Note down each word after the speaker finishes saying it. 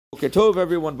Boker Tov,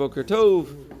 everyone. Boker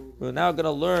Tov. We're now going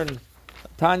to learn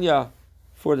Tanya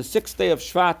for the 6th day of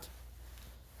Shvat.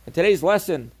 In today's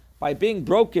lesson, by being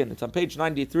broken, it's on page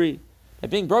 93, by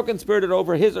being broken spirited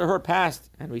over his or her past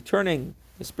and returning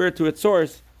the spirit to its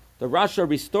source, the Rasha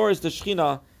restores the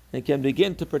Shekhinah and can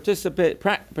begin to participate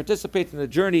in the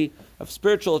journey of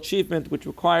spiritual achievement, which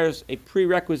requires a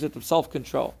prerequisite of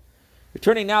self-control.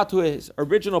 Returning now to his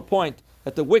original point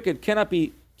that the wicked cannot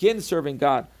begin serving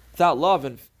God without love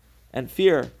and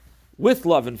fear, with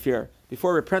love and fear,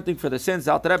 before repenting for the sins,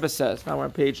 the Alter Rebbe says. Now we're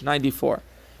on page 94.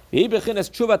 This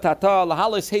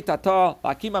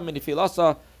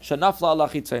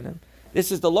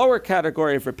is the lower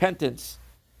category of repentance.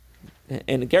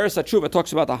 In Geras HaTshuva, it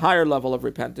talks about the higher level of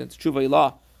repentance, Tshuva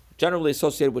Ilah, generally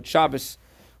associated with Shabbos,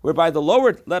 whereby the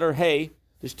lower letter Hey,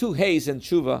 there's two Heys in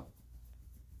Tshuva,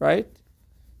 right?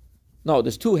 No,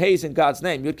 there's two Heys in God's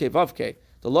name, Yud Kei Vav Kei,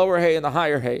 the lower Hey and the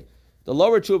higher Hey. The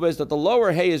lower tshuva is that the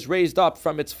lower hay is raised up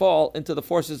from its fall into the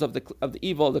forces of the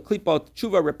evil, the klipot.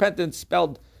 Tshuva, repentance,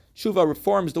 spelled tshuva,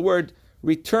 reforms the word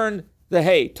return the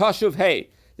hay, tashuv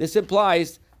hay. This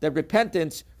implies that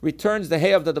repentance returns the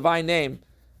hay of the divine name,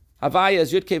 Havaya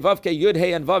is Yud Kei Vav Kei, Yud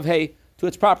Hey and Vav Hey, to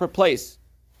its proper place.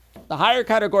 The higher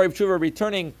category of tshuva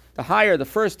returning the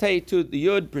first hay to the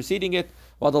Yud preceding it,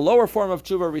 while the lower form of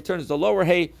tshuva returns the lower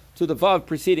hay to the Vav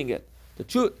preceding it.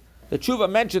 The tshuva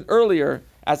mentioned earlier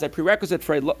as a prerequisite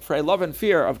for a love and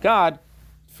fear of God,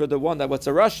 for the one that what's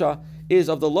a Rasha, is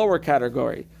of the lower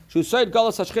category. This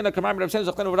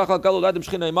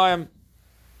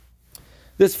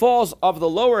falls of the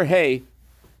lower hay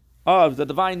of the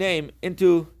divine name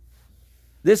into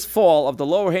the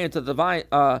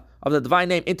divine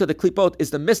name into the klipot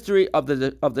is the mystery of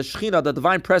the Shekhinah, the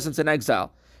divine presence in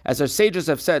exile. As our sages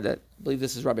have said, I believe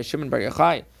this is Rabbi Shimon Bar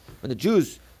Yochai, when the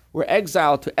Jews were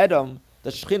exiled to Edom, the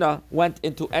Shekhinah went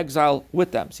into exile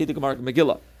with them. See the Gemara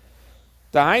Megillah.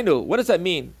 Dahainu, what does that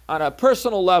mean? On a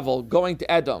personal level, going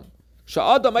to Edom. In a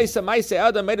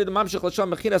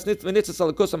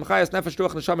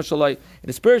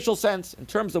spiritual sense, in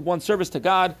terms of one's service to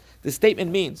God, the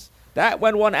statement means that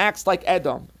when one acts like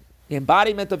Edom, the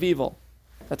embodiment of evil,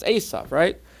 that's Esav,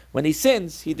 right? When he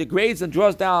sins, he degrades and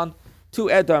draws down to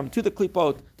Edom, to the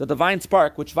klipot, the divine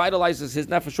spark, which vitalizes his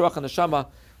nefesh ruach and neshama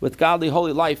with godly,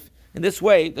 holy life. In this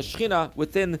way, the Shekhinah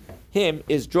within him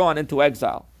is drawn into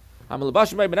exile. What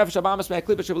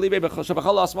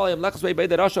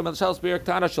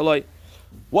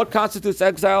constitutes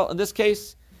exile in this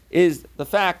case is the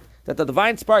fact that the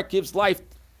divine spark gives life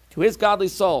to his godly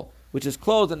soul, which is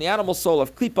clothed in the animal soul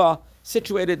of Klippa,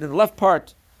 situated in the left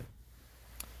part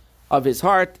of his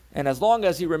heart, and as long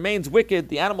as he remains wicked,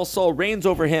 the animal soul reigns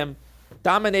over him,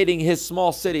 dominating his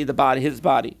small city, his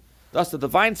body. Thus, the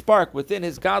divine spark within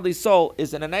his godly soul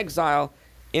is in an exile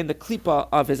in the klipa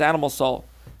of his animal soul.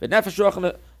 The nefesh ruach and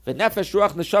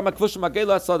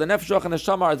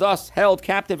neshama are thus held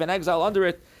captive in exile under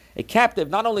it. A captive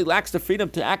not only lacks the freedom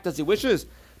to act as he wishes,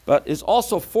 but is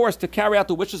also forced to carry out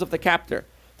the wishes of the captor.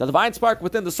 The divine spark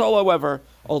within the soul, however,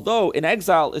 although in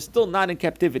exile, is still not in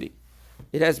captivity.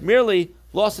 It has merely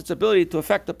lost its ability to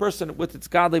affect the person with its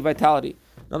godly vitality.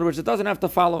 In other words, it doesn't have to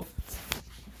follow.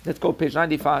 Let's go page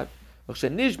 95. When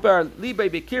the heart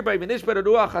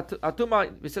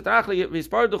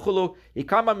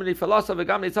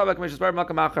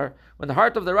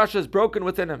of the Rasha is broken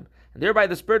within him, and thereby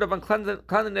the spirit of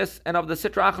uncleanness and of the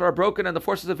Sitra Achra are broken, and the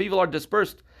forces of evil are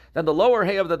dispersed, then the lower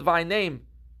hay of the divine name,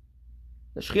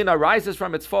 the Shekhinah, rises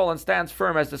from its fall and stands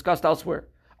firm, as discussed elsewhere.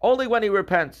 Only when he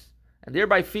repents, and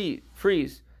thereby frees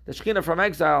the Shekhinah from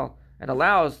exile, and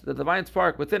allows the divine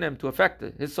spark within him to affect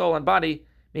his soul and body,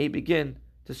 may he begin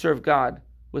to serve God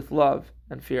with love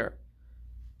and fear.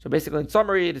 So basically, in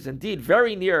summary, it is indeed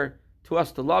very near to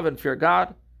us to love and fear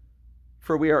God,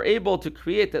 for we are able to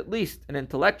create at least an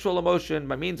intellectual emotion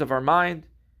by means of our mind,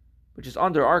 which is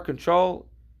under our control,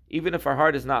 even if our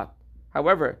heart is not.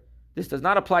 However, this does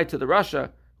not apply to the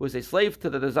Rasha, who is a slave to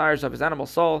the desires of his animal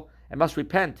soul and must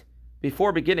repent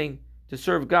before beginning to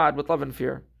serve God with love and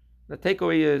fear. The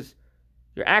takeaway is,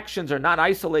 your actions are not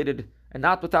isolated and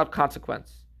not without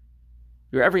consequence.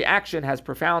 Your every action has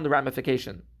profound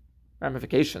ramifications.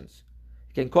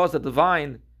 It can cause the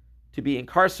divine to be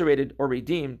incarcerated or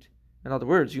redeemed. In other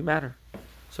words, you matter.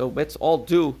 So let's all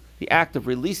do the act of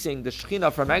releasing the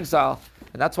Shekhinah from exile.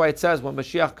 And that's why it says when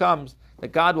Mashiach comes,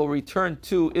 that God will return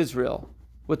to Israel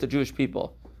with the Jewish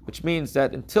people. Which means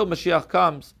that until Mashiach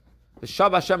comes,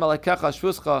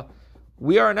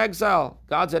 we are in exile.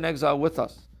 God's in exile with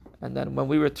us. And then when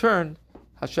we return,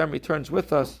 Hashem returns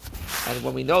with us. And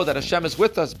when we know that Hashem is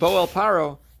with us, Boel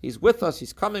Paro, He's with us,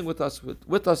 He's coming with us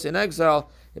in exile,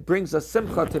 It brings us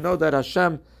simcha to know that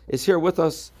Hashem is here with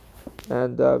us,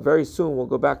 and very soon we'll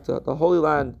go back to the Holy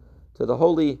Land, to the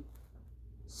holy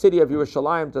city of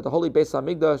Yerushalayim, to the holy Beis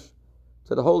HaMikdash,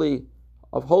 to the Holy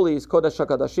of Holies, Kodesh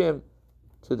HaKadashim,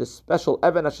 to the special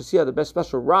Even HaShasiyah, the best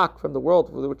special rock from the world,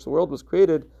 for which the world was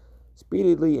created,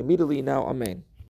 speedily, immediately, now, Amen.